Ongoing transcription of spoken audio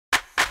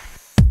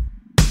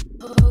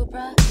You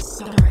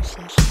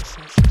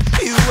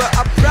were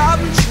a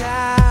problem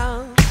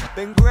child,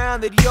 been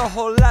grounded your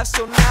whole life,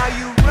 so now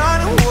you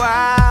run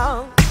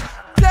wild.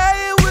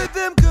 Playing with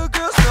them good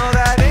girls, no,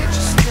 that ain't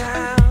your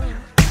style.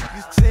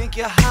 You think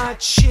you're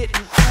hot shit,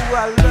 and ooh,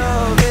 I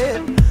love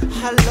it,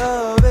 I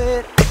love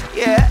it,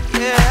 yeah,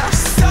 yeah.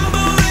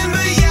 Stumbling,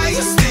 but yeah,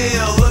 you're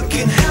still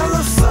looking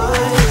hella fun.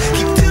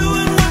 Keep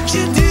doing what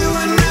you're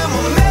doing, and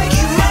we'll make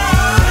you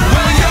mine.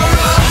 Well, you're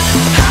a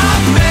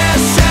hot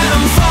mess, and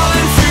I'm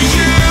falling for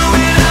you,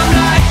 and I'm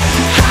like,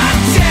 hot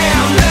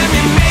damn, let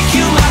me make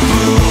you my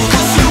boo.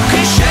 'Cause you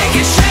can shake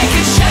it, shake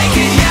it, shake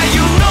it, yeah,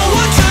 you know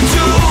what to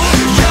do.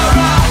 You're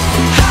a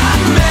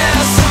hot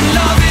mess, I'm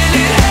loving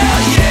it,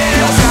 hell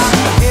yeah. I'm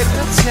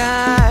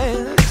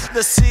hypnotized,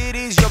 the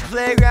city's your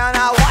playground, I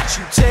watch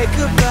you take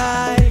a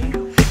bite.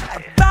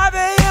 At 5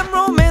 AM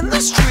roaming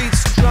the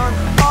streets, drunk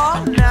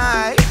all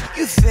night.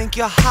 You think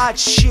you're hot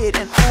shit,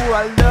 and ooh,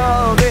 I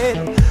love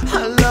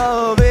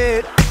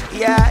it,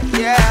 yeah,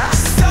 yeah.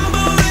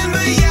 Stumbling,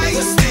 but yeah,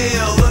 you're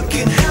still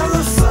looking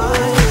hella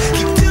fun.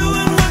 Keep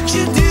doing what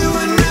you're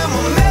doing, and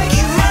we'll make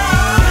you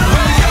mine.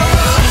 Well, you're a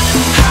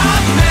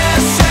hot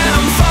mess, and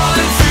I'm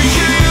falling for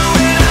you,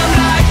 and I'm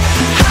like,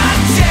 hot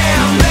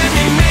damn, let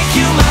me make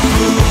you my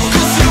boo.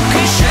 'Cause you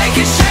can shake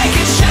it, shake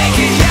it, shake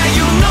it, yeah,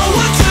 you know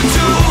what to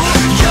do.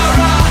 You're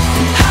a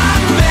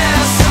hot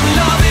mess, I'm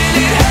loving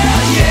it,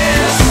 hell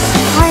yes.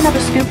 Try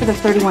another scoop of the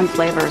 31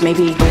 flavors,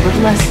 maybe a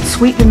little less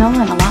sweet vanilla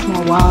and a lot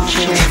more wild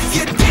cherry.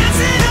 You're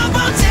dancing up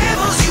on